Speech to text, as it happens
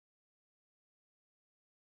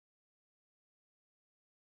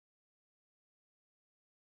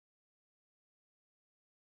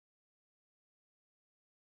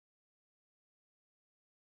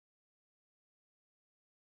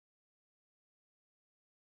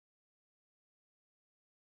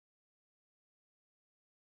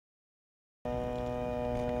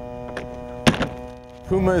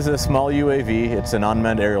Puma is a small UAV. It's an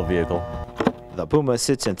unmanned aerial vehicle. The Puma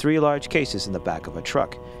sits in 3 large cases in the back of a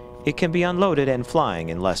truck. It can be unloaded and flying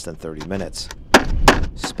in less than 30 minutes.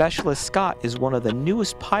 Specialist Scott is one of the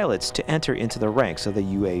newest pilots to enter into the ranks of the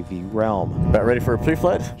UAV realm. About ready for a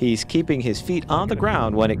pre-flight? He's keeping his feet on the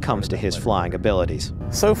ground when it comes to his flying abilities.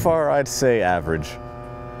 So far, I'd say average.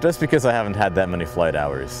 Just because I haven't had that many flight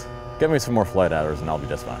hours. Get me some more flight hours and I'll be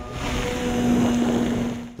just fine.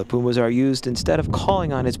 The Pumas are used instead of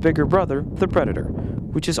calling on its bigger brother, the Predator,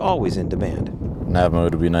 which is always in demand. Nav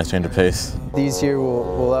mode would be a nice change of pace. These here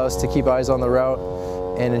will allow us to keep eyes on the route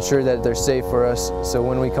and ensure that they're safe for us, so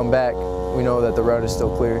when we come back, we know that the route is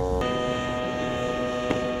still clear.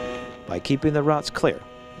 By keeping the routes clear,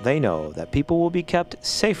 they know that people will be kept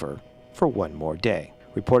safer for one more day.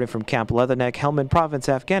 Reporting from Camp Leatherneck, Helmand Province,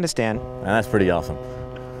 Afghanistan. And that's pretty awesome.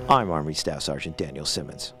 I'm Army Staff Sergeant Daniel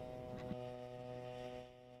Simmons.